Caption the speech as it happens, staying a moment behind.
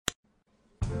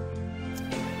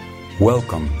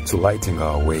Welcome to Lighting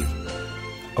Our Way,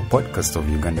 a podcast of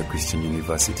Uganda Christian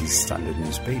University's standard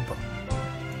newspaper.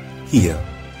 Here,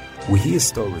 we hear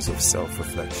stories of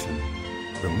self-reflection,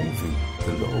 removing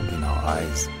the log in our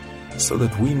eyes so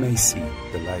that we may see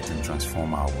the light and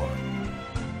transform our world.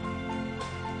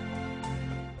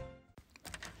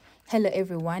 Hello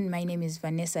everyone, my name is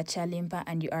Vanessa Chalimpa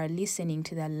and you are listening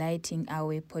to the Lighting Our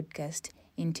Way podcast.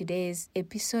 In today's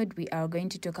episode, we are going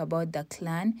to talk about the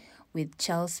clan with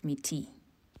Charles Miti.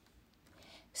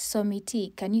 So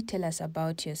Miti, can you tell us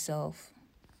about yourself?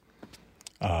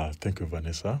 Thank you,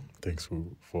 Vanessa. Thanks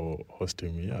for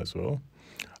hosting me as well.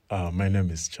 My name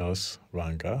is Charles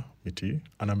Ranga Miti,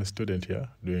 and I'm a student here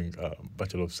doing a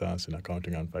Bachelor of Science in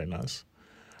Accounting and Finance.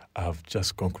 I've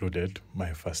just concluded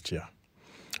my first year.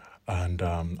 And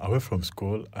away from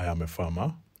school, I am a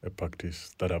farmer, a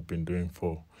practice that I've been doing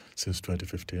since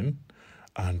 2015.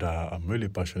 And I'm really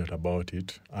passionate about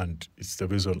it. And it's the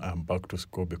reason I'm back to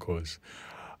school, because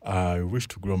I wish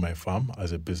to grow my farm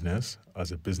as a business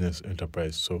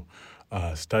enterprise. So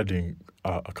studying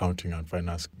accounting and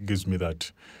finance gives me that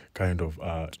kind of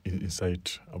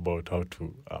insight about how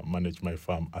to manage my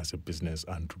farm as a business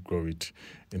and to grow it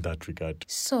in that regard.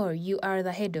 So you are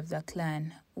the head of the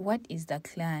clan. What is the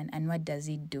clan and what does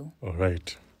it do? All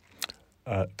right.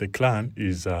 The clan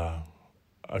is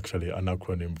actually an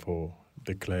acronym for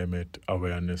the Climate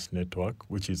Awareness Network,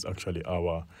 which is actually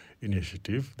our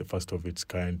initiative, the first of its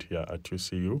kind here at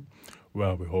UCU,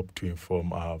 where we hope to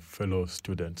inform our fellow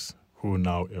students who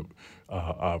now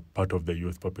are part of the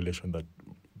youth population that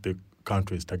the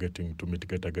country is targeting to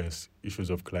mitigate against issues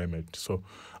of climate. So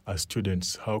as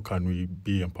students, how can we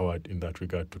be empowered in that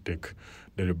regard to take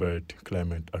deliberate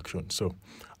climate action? So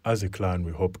as a clan,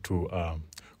 we hope to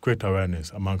create awareness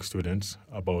among students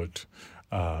about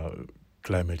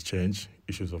climate change,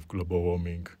 issues of global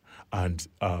warming, and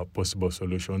possible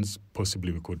solutions.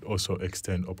 Possibly we could also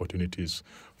extend opportunities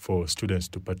for students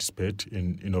to participate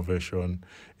in innovation,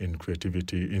 in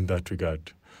creativity in that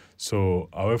regard. So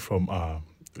away from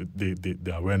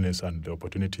the awareness and the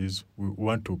opportunities, we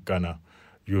want to garner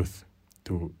youth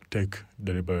to take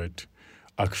deliberate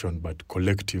action, but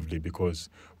collectively, because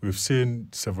we've seen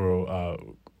several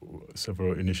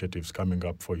initiatives coming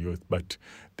up for youth, but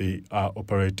they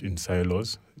operate in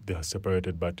silos. They are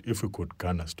separated. But if we could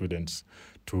garner students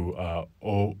to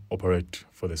all operate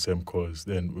for the same cause,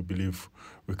 then we believe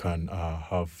we can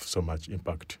have so much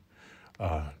impact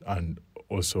and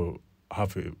also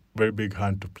have a very big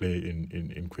hand to play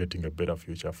in creating a better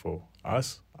future for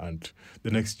us and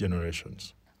the next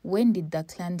generations. When did the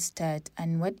clan start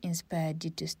and what inspired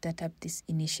you to start up this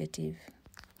initiative?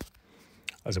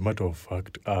 As a matter of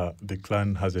fact, the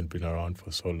clan hasn't been around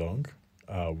for so long.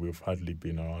 We've hardly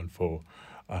been around for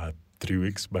 3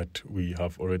 weeks, but we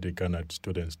have already garnered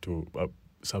students to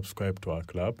subscribe to our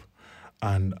club.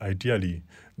 And ideally,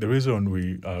 the reason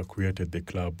we created the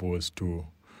club was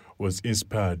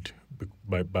inspired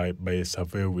by a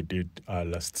survey we did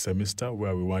last semester,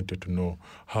 where we wanted to know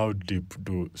how deep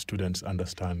do students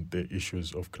understand the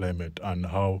issues of climate and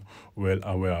how well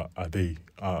aware are they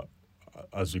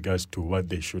as regards to what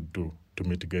they should do to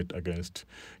mitigate against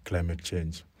climate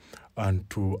change. And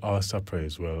to our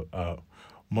surprise,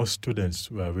 most students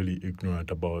were really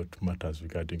ignorant about matters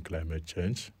regarding climate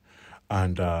change,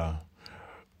 and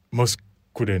most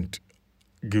couldn't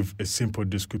give a simple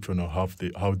description of how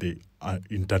they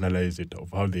internalize it,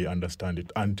 of how they understand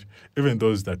it. And even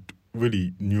those that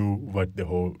really knew what the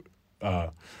whole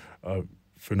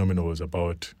phenomenon was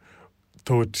about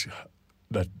thought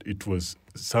that it was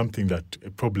something that a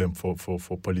problem for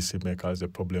policymakers, a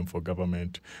problem for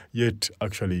government. Yet,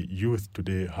 actually, youth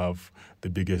today have the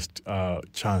biggest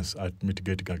chance at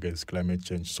mitigating against climate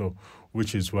change. So,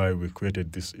 which is why we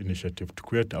created this initiative to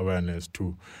create awareness,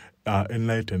 to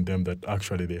enlighten them that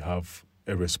actually they have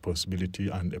a responsibility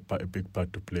and a big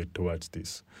part to play towards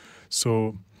this.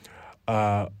 So,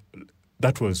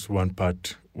 that was one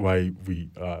part why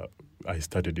I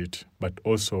started it, but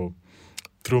also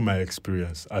through my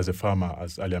experience as a farmer,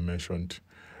 as earlier mentioned,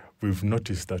 we've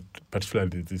noticed that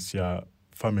particularly this year,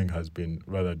 farming has been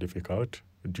rather difficult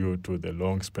due to the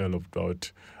long spell of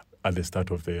drought at the start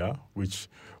of the year, which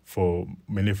for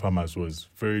many farmers was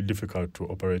very difficult to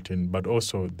operate in, but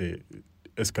also the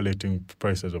escalating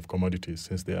prices of commodities.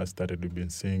 Since they have started, we've been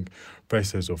seeing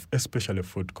prices of especially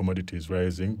food commodities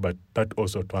rising, but that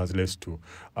also translates to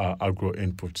agro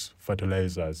inputs,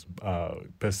 fertilizers,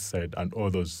 pesticide, and all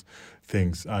those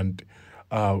things. And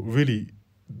really,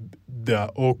 they are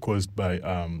all caused by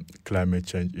climate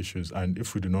change issues. And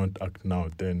if we do not act now,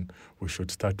 then we should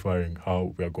start worrying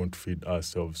how we are going to feed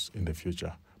ourselves in the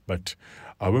future. But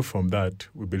away from that,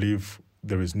 we believe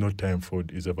there is no time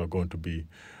food is ever going to be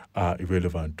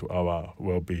irrelevant to our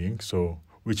well-being. So,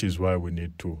 which is why we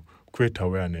need to create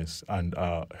awareness and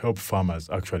help farmers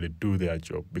actually do their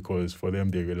job, because for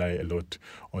them they rely a lot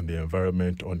on the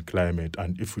environment, on climate,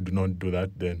 and if we do not do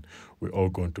that, then we're all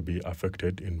going to be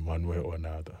affected in one way or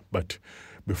another. But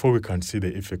before we can see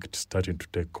the effect starting to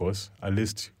take course, at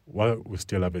least while we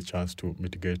still have a chance to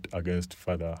mitigate against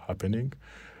further happening,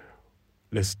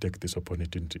 let's take this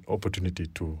opportunity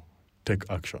to take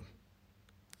action.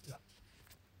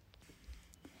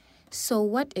 So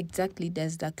what exactly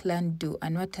does the clan do,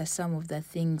 and what are some of the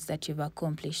things that you've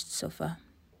accomplished so far?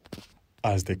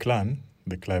 As the clan,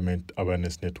 the Climate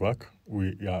Awareness Network,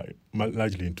 we are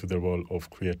largely into the role of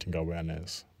creating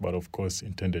awareness, but of course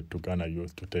intended to garner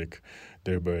youth to take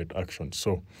deliberate action.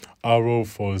 So our role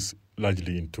falls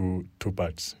largely into two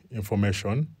parts: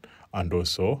 information and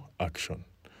also action.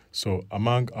 So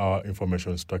among our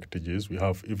information strategies, we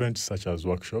have events such as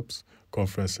workshops,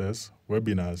 conferences,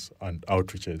 webinars, and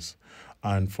outreaches.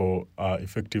 And for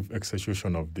effective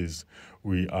execution of these,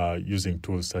 we are using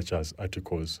tools such as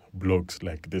articles, blogs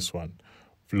like this one,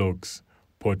 vlogs,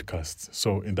 podcasts.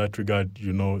 So in that regard,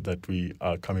 you know that we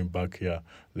are coming back here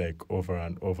like over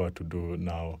and over to do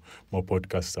now more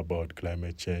podcasts about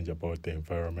climate change, about the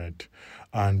environment.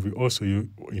 And we also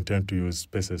intend to use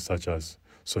spaces such as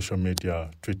social media,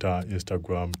 Twitter,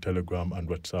 Instagram, Telegram, and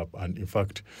WhatsApp. And in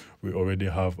fact, we already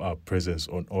have our presence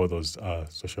on all those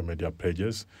social media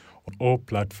pages. On all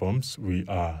platforms, we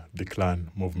are the Clan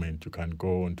Movement. You can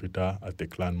go on Twitter at the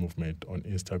Clan Movement, on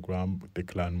Instagram, the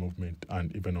Clan Movement,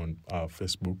 and even on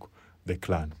Facebook, the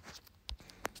Clan.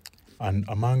 And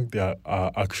among the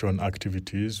action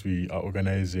activities, we are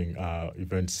organizing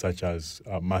events such as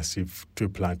massive tree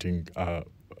planting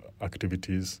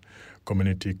activities,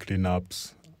 community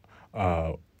cleanups,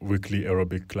 weekly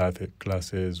aerobic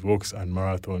classes, walks and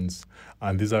marathons.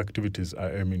 And these activities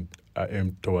are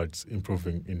aimed towards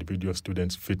improving individual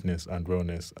students' fitness and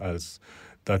wellness as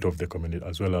that of the community,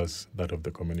 as well as that of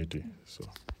the community. So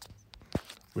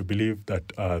we believe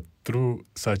that through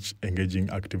such engaging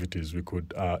activities, we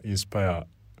could inspire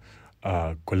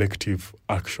collective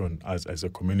action as a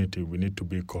community. We need to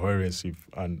be cohesive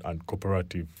and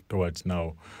cooperative towards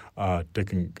now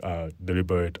taking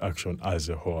deliberate action as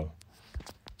a whole.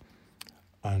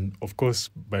 And of course,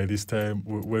 by this time,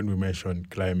 when we mention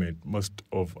climate, most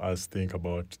of us think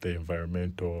about the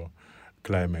environmental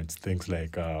climate, things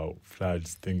like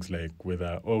floods, things like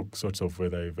weather, all sorts of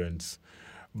weather events.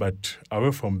 But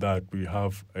away from that, we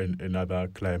have another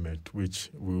climate,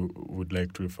 which we would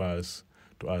like to refer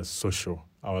to as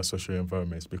our social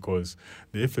environments, because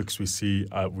the effects we see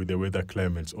with the weather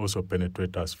climates also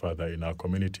penetrate us further in our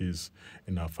communities,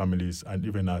 in our families, and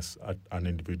even us at an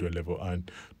individual level.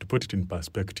 And to put it in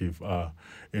perspective,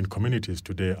 in communities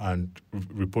today, and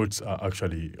reports are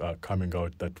actually coming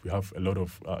out that we have a lot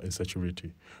of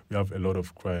insecurity, we have a lot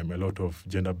of crime, a lot of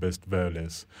gender-based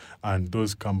violence, and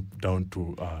those come down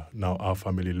to now our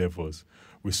family levels.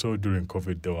 We saw during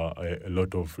COVID there were a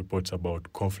lot of reports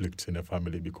about conflicts in a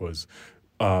family because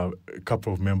a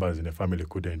couple of members in a family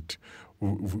couldn't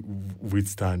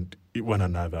withstand one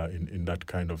another in that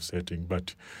kind of setting.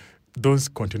 But those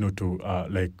continue to,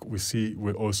 like we see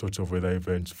with all sorts of weather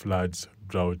events, floods,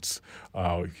 droughts,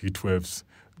 heat waves.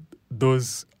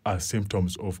 Those are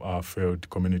symptoms of our failed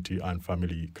community and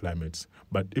family climates.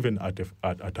 But even at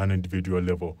an individual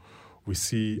level, we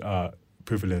see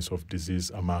prevalence of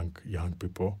disease among young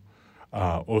people,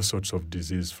 all sorts of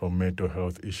disease from mental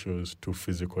health issues to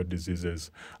physical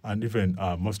diseases, and even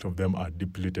most of them are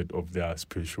depleted of their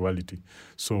spirituality.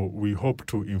 So we hope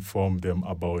to inform them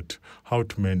about how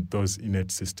to mend those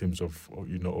innate systems of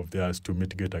theirs to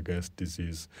mitigate against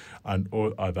disease and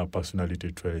all other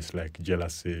personality traits like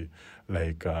jealousy,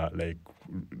 like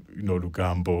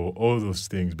Lugambo, all those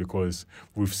things, because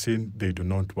we've seen they do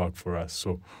not work for us.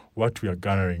 So what we are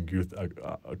garnering youth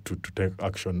to take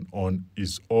action on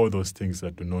is all those things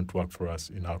that do not work for us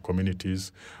in our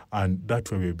communities. And that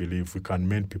way we believe we can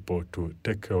mend people to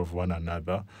take care of one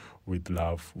another with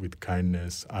love, with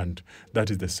kindness. And that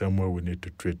is the same way we need to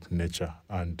treat nature.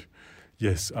 And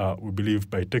yes, we believe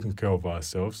by taking care of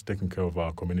ourselves, taking care of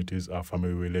our communities, our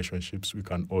family relationships, we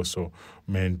can also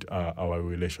mend our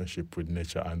relationship with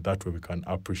nature. And that way we can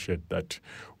appreciate that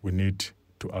we need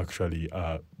to actually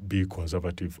be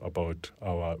conservative about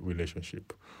our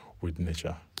relationship with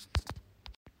nature.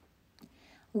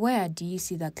 Where do you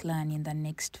see the clan in the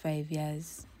next 5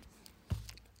 years?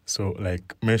 So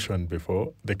like mentioned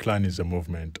before, the clan is a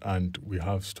movement, and we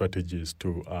have strategies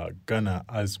to garner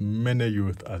as many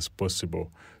youth as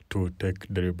possible to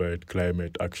take deliberate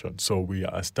climate action. So we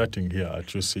are starting here at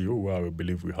UCU, where we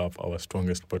believe we have our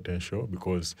strongest potential,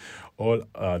 because all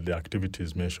the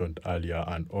activities mentioned earlier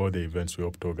and all the events we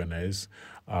hope to organize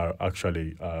are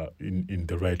actually in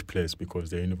the right place, because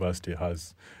the university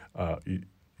has a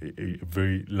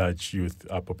very large youth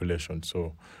population.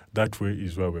 So that way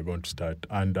is where we're going to start.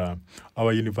 And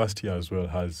our university as well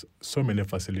has so many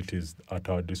facilities at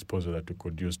our disposal that we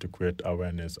could use to create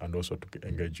awareness and also to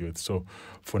engage youth. So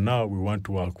for now, we want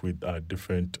to work with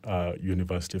different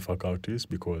university faculties,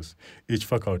 because each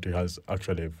faculty has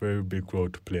actually a very big role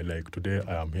to play. Like today,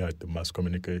 I am here at the mass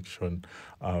communication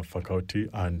faculty,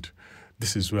 and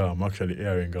this is where I'm actually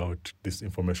airing out this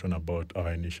information about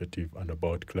our initiative and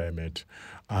about climate.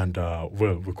 And,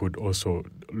 we could also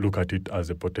look at it as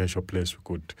a potential place. We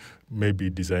could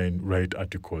maybe write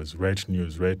articles, write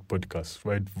news, write podcasts,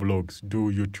 write vlogs,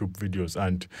 do YouTube videos.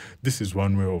 And this is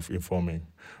one way of informing.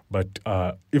 But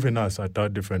even us at our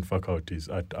different faculties,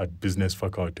 at business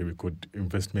faculty, we could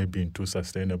invest maybe into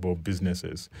sustainable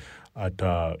businesses, at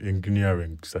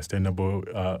engineering, sustainable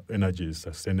energies,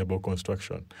 sustainable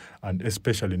construction, and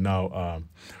especially now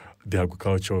the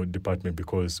agricultural department,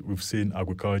 because we've seen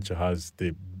agriculture has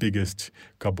the biggest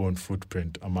carbon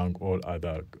footprint among all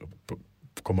other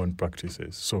common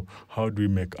practices. So how do we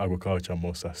make agriculture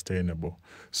more sustainable?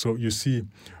 So you see,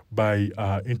 by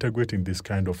integrating this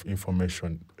kind of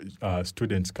information,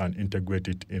 students can integrate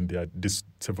it in their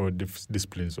several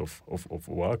disciplines of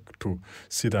work, to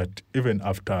see that even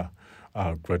after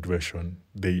graduation,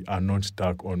 they are not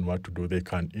stuck on what to do. They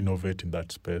can innovate in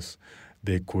that space.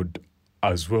 They could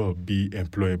as well be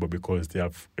employable, because they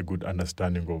have a good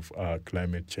understanding of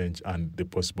climate change and the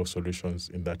possible solutions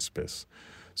in that space.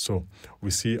 So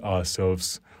we see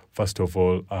ourselves, first of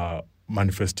all,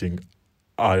 manifesting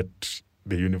at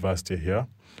the university here,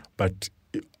 but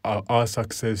our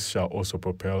success shall also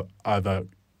propel other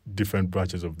different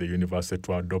branches of the university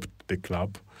to adopt the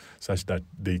club, such that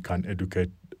they can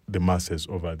educate the masses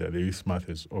over there, the youth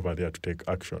masses over there, to take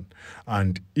action.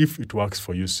 And if it works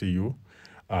for UCU,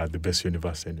 the best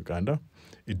university in Uganda,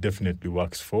 it definitely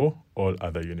works for all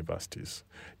other universities.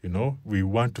 You know, we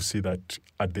want to see that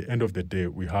at the end of the day,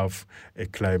 we have a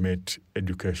climate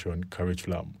education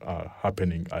curriculum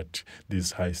happening at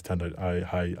these high standard,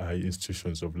 high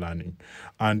institutions of learning.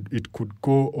 And it could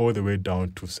go all the way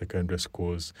down to secondary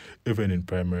schools, even in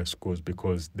primary schools,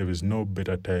 because there is no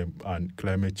better time, and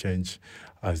climate change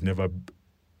has never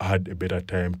had a better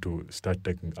time to start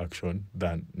taking action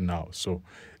than now. So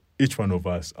each one of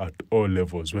us at all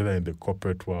levels, whether in the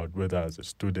corporate world, whether as a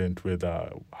student, whether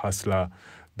a hustler,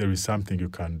 there is something you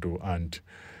can do. And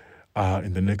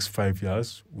in the next 5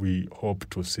 years, we hope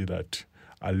to see that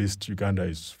at least Uganda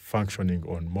is functioning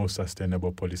on more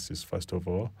sustainable policies, first of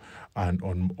all, and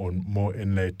on more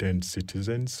enlightened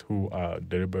citizens who are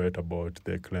deliberate about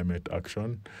their climate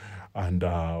action. And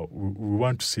we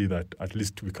want to see that at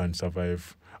least we can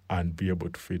survive and be able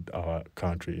to feed our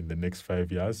country in the next 5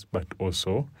 years, but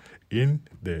also in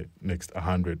the next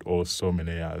 100 or so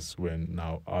many years, when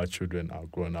now our children are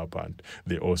grown up and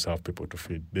they also have people to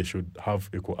feed. They should have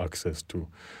equal access to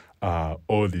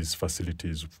all these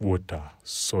facilities: water,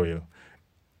 soil,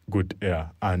 good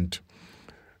air. And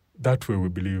that way we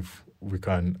believe we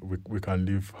can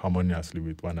live harmoniously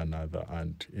with one another,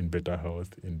 and in better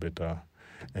health, in better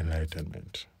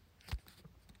enlightenment.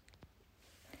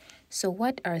 So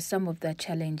what are some of the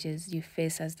challenges you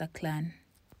face as the clan?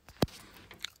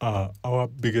 Our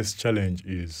biggest challenge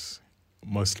is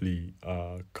mostly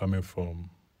coming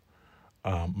from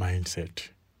mindset.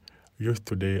 Youth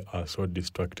today are so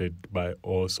distracted by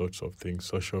all sorts of things,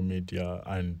 social media,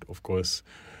 and of course,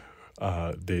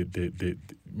 the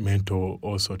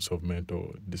all sorts of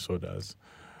mental disorders.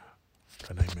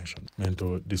 Can I mention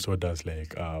mental disorders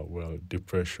like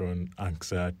depression,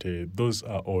 anxiety? Those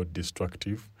are all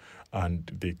destructive,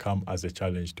 and they come as a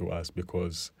challenge to us,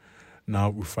 because now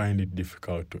we find it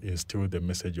difficult to instill the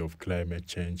message of climate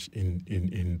change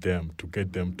in them, to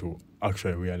get them to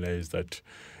actually realize that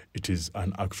it is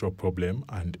an actual problem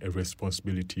and a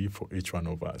responsibility for each one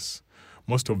of us.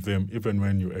 Most of them, even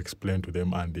when you explain to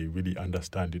them and they really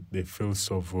understand it, they feel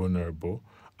so vulnerable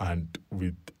and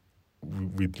with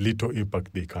little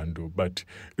impact they can do. But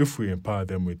if we empower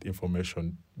them with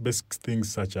information, basic things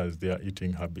such as their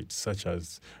eating habits, such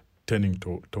as turning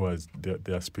towards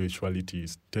their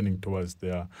spiritualities, turning towards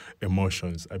their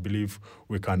emotions, I believe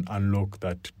we can unlock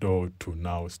that door to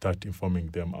now start informing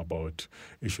them about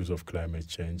issues of climate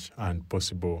change and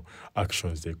possible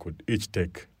actions they could each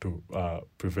take to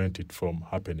prevent it from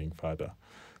happening further.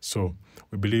 So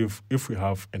we believe if we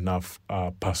have enough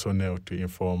personnel to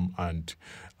inform and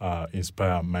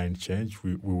inspire mind change,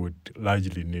 we would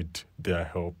largely need their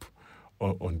help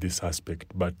on this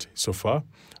aspect. But so far,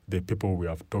 the people we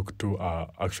have talked to are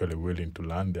actually willing to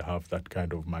learn. They have that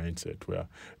kind of mindset where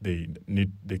they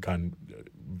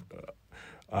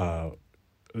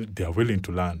are willing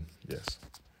to learn. Yes.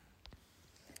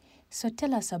 So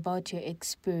tell us about your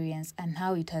experience and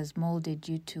how it has molded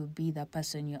you to be the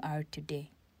person you are today.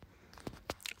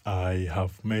 I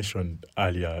have mentioned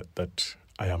earlier that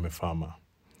I am a farmer.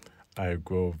 I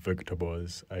grow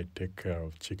vegetables, I take care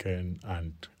of chicken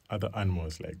and other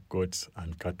animals like goats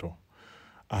and cattle.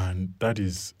 And that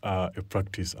is a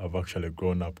practice I've actually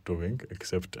grown up doing,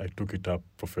 except I took it up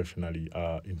professionally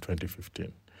in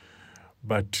 2015.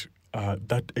 But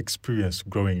that experience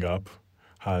growing up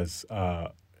has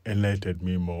enlightened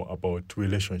me more about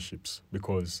relationships,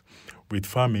 because with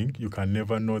farming, you can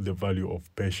never know the value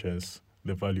of patience,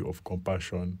 the value of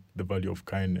compassion, the value of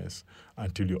kindness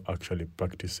until you're actually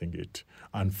practicing it.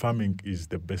 And farming is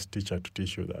the best teacher to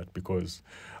teach you that, because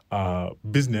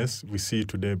business, we see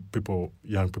today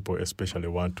young people especially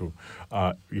want to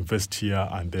invest here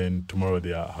and then tomorrow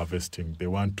they are harvesting. They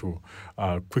want to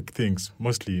quick things.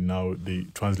 Mostly now they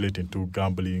translate into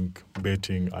gambling,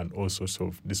 betting, and all sorts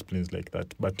of disciplines like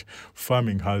that. But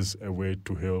farming has a way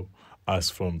to heal us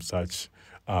from such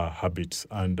habits.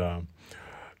 And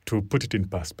to put it in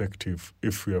perspective,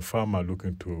 if you're a farmer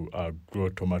looking to grow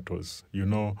tomatoes,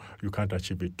 you can't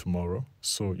achieve it tomorrow,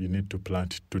 so you need to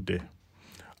plant it today.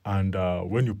 And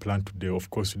when you plant today, of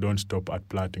course, you don't stop at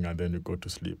planting and then you go to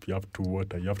sleep. You have to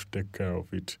water, you have to take care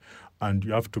of it, and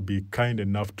you have to be kind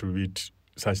enough to it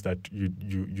such that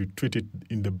you treat it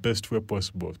in the best way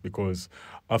possible, because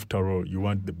after all, you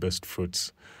want the best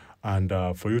fruits. And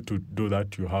for you to do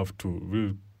that, you have to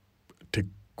really take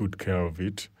good care of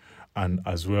it, and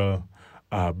as well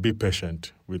be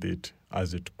patient with it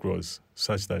as it grows,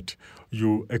 such that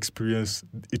you experience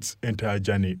its entire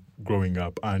journey growing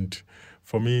up. And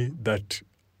for me, that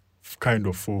kind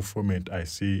of fulfillment I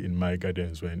see in my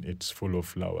gardens when it's full of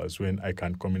flowers, when I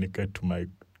can communicate to my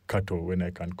cattle, when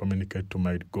I can communicate to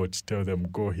my goats, tell them,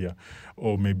 go here,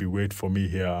 or maybe wait for me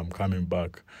here, I'm coming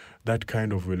back. That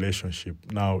kind of relationship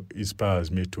now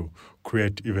inspires me to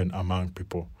create even among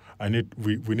people.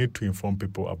 We need to inform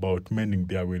people about mending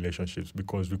their relationships,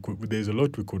 because there's a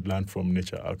lot we could learn from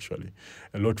nature, actually,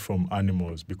 a lot from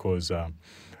animals, because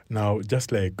now,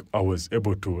 just like I was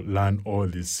able to learn all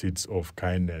these seeds of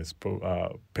kindness,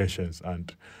 patience,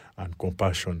 and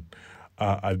compassion,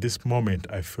 at this moment,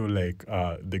 I feel like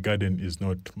the garden is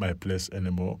not my place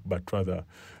anymore, but rather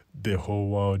the whole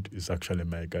world is actually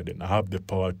my garden. I have the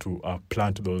power to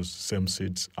plant those same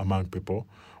seeds among people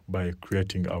by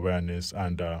creating awareness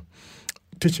and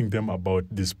teaching them about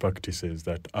these practices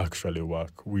that actually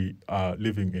work. We are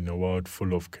living in a world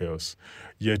full of chaos,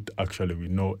 yet actually we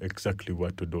know exactly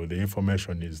what to do. The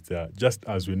information is there. Just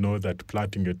as we know that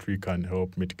planting a tree can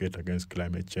help mitigate against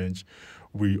climate change,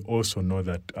 we also know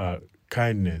that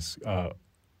kindness,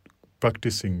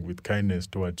 practicing with kindness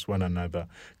towards one another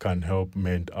can help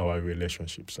mend our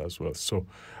relationships as well. So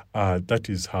that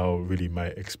is how really my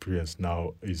experience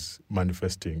now is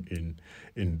manifesting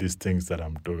in these things that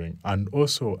I'm doing. And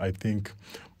also, I think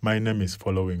my name is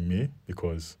following me,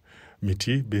 because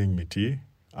Miti, being Miti,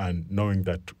 and knowing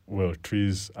that, well,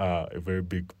 trees are a very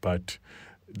big part,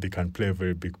 they can play a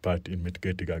very big part in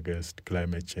mitigating against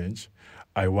climate change.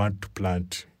 I want to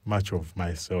plant much of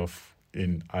myself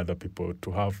in other people,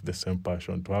 to have the same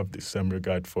passion, to have the same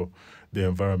regard for the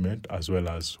environment as well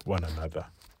as one another.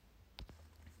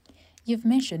 You've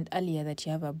mentioned earlier that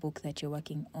you have a book that you're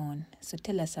working on. So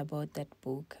tell us about that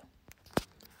book.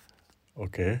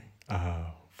 Okay.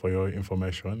 For your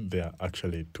information, there are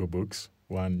actually two books.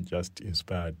 One just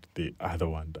inspired the other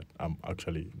one that I'm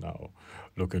actually now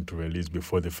looking to release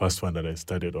before the first one that I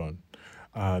started on.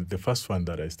 The first one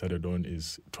that I started on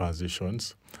is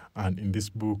Transitions. And in this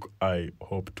book, I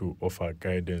hope to offer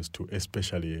guidance to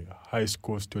especially high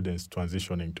school students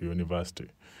transitioning to university.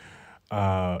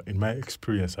 In my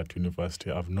experience at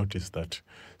university, I've noticed that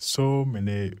so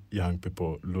many young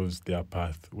people lose their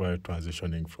path while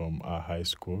transitioning from high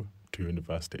school to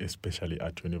university, especially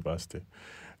at university.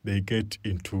 They get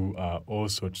into all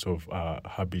sorts of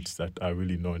habits that are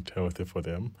really not healthy for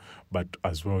them, but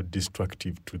as well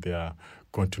destructive to their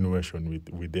continuation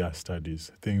with their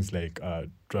studies. Things like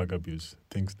drug abuse,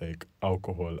 things like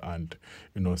alcohol, and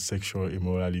sexual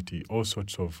immorality. All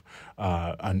sorts of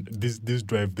and this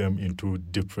drive them into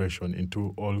depression,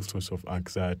 into all sorts of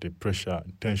anxiety, pressure,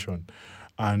 tension.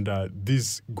 And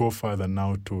these go further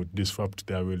now to disrupt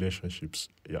their relationships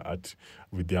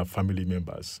with their family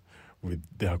members, with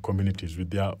their communities,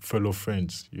 with their fellow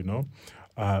friends,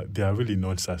 they are really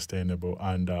not sustainable.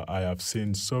 And I have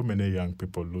seen so many young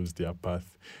people lose their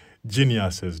path,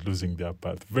 geniuses losing their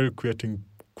path, very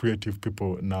creative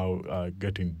people now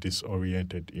getting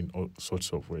disoriented in all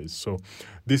sorts of ways. So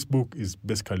this book is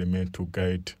basically meant to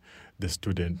guide the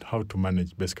student how to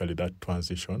manage basically that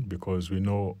transition, because we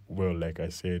know, well, like I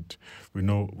said, we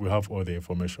have all the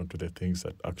information to the things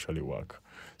that actually work.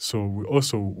 So we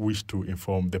also wish to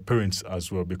inform the parents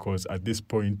as well, because at this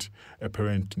point, a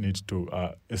parent needs to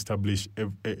establish a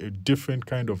different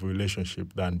kind of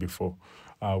relationship than before.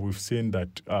 We've seen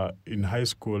that in high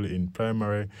school, in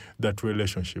primary, that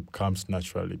relationship comes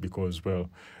naturally because,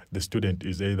 well, the student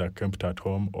is either kept at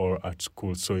home or at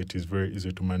school, so it is very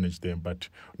easy to manage them. But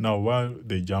now, while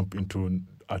they jump into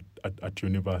at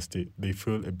university, they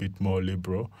feel a bit more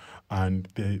liberal, and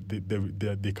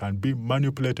they can be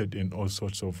manipulated in all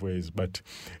sorts of ways. But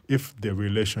if the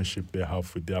relationship they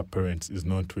have with their parents is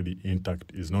not really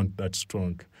intact, is not that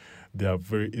strong, they are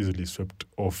very easily swept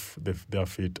off their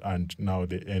feet, and now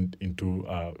they end into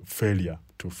failure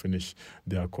to finish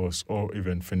their course, or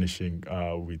even finishing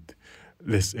with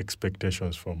less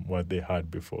expectations from what they had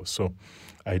before. So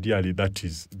ideally, that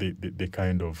is the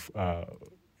kind of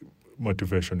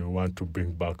motivation we want to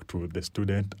bring back to the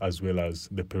student as well as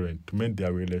the parent, to mend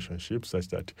their relationship such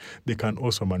that they can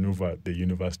also maneuver the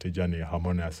university journey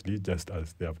harmoniously, just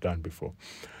as they have done before.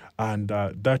 And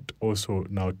that also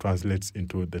now translates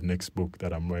into the next book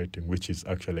that I'm writing, which is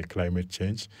actually Climate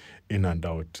Change In and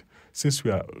Out. Since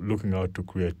we are looking out to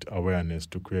create awareness,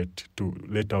 to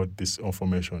let out this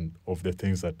information of the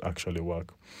things that actually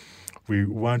work, we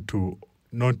want to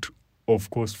not, of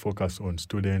course, focus on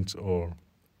students or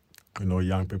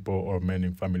young people or men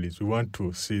in families. We want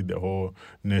to see the whole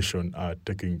nation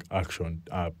taking action,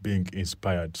 being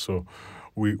inspired. So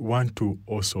we want to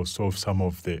also solve some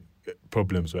of the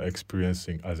problems we're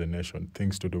experiencing as a nation,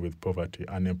 things to do with poverty,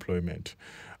 unemployment,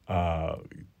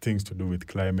 things to do with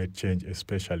climate change,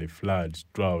 especially floods,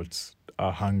 droughts,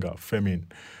 hunger, famine.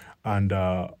 And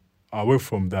away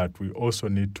from that, we also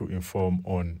need to inform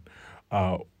on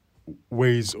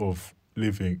ways of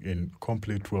living in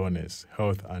complete wellness,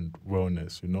 health and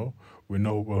wellness. We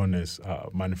know wellness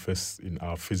manifests in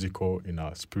our physical, in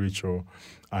our spiritual,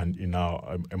 and in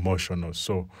our emotional.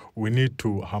 So we need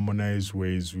to harmonize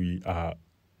ways we are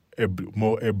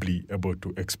more ably able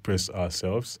to express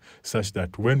ourselves, such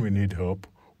that when we need help,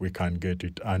 we can get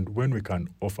it, and when we can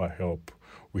offer help,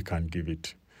 we can give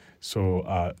it.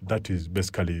 So that is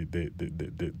basically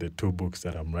the two books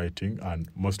that I'm writing, and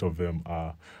most of them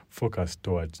are focused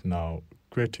towards now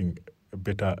creating a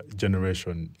better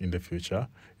generation in the future,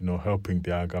 helping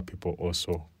the younger people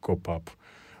also cope up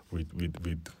with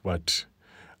what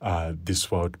this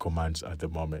world commands at the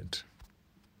moment.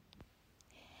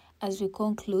 As we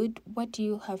conclude, what do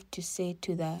you have to say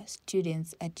to the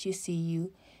students at UCU,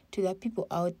 to the people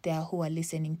out there who are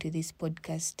listening to this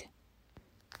podcast?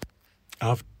 I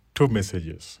have two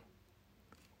messages.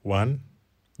 One,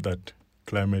 that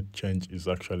climate change is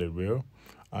actually real,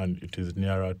 and it is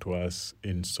nearer to us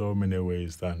in so many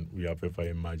ways than we have ever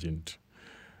imagined.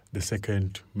 The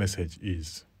second message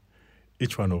is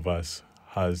each one of us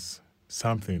has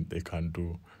something they can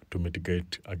do to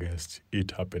mitigate against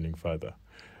it happening further.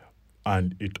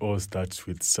 And it all starts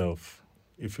with self.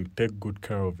 If you take good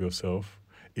care of yourself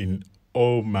in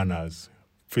all manners,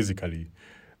 physically,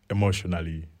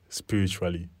 emotionally,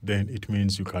 spiritually, then it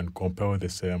means you can compel the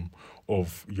same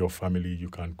of your family, you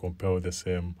can compel the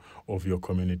same of your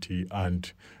community,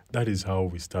 and that is how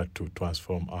we start to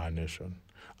transform our nation.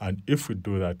 And if we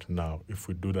do that now, if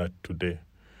we do that today,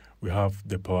 we have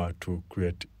the power to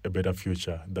create a better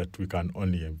future that we can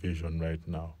only envision right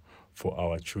now for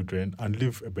our children, and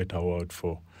leave a better world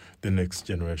for the next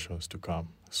generations to come.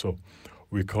 So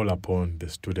we call upon the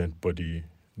student body,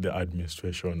 the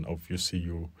administration of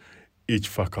UCU, each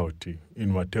faculty,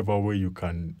 in whatever way you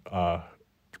can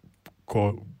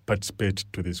participate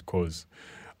to this cause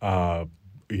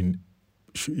in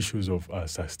issues of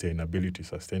sustainability,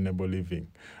 sustainable living.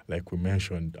 Like we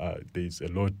mentioned, there's a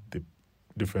lot the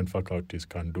different faculties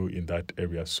can do in that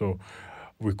area. So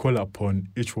we call upon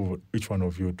each one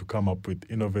of you to come up with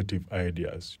innovative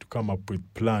ideas, to come up with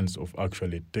plans of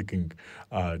actually taking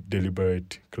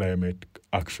deliberate climate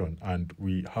action, and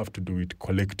we have to do it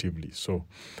collectively. So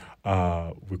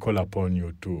we call upon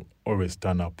you to always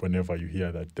turn up whenever you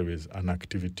hear that there is an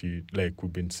activity like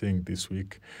we've been seeing this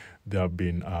week. There have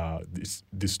been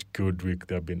this good week.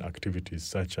 There have been activities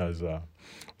such as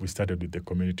we started with the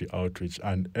community outreach,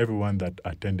 and everyone that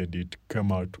attended it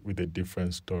came out with a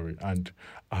different story. And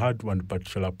I heard one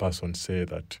particular person say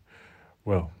that,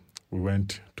 well, we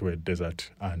went to a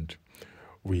desert and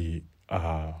we,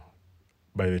 by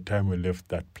the time we left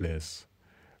that place,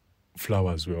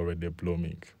 flowers were already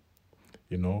blooming.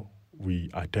 You know, we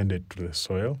attended to the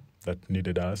soil that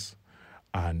needed us,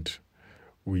 and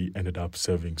we ended up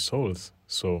saving souls.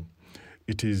 So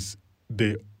it is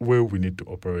the way we need to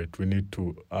operate. We need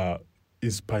to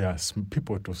inspire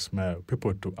people to smile,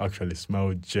 people to actually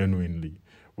smile genuinely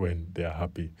when they are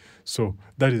happy. So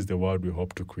that is the world we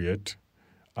hope to create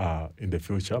in the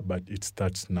future, but it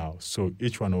starts now. So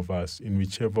each one of us, in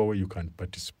whichever way you can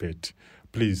participate,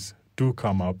 please do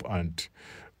come up and,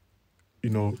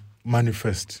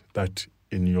 manifest that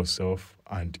in yourself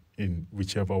and in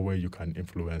whichever way you can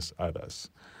influence others.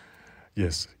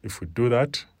 Yes, if we do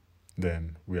that,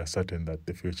 then we are certain that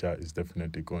the future is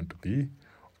definitely going to be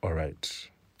all right.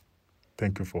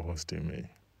 Thank you for hosting me.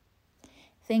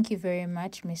 Thank you very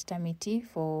much, Mr. Miti,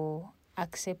 for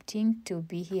accepting to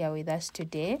be here with us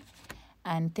today.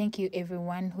 And thank you,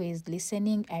 everyone who is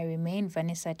listening. I remain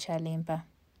Vanessa Chalimpa.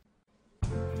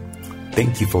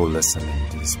 Thank you for listening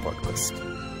to this podcast.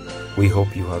 We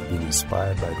hope you have been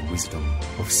inspired by the wisdom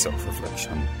of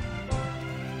self-reflection.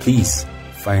 Please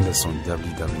find us on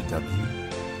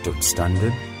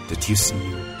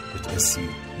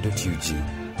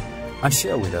www.standard.ucu.sc.ug and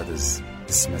share with others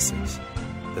this message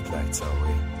that lights our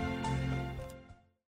way.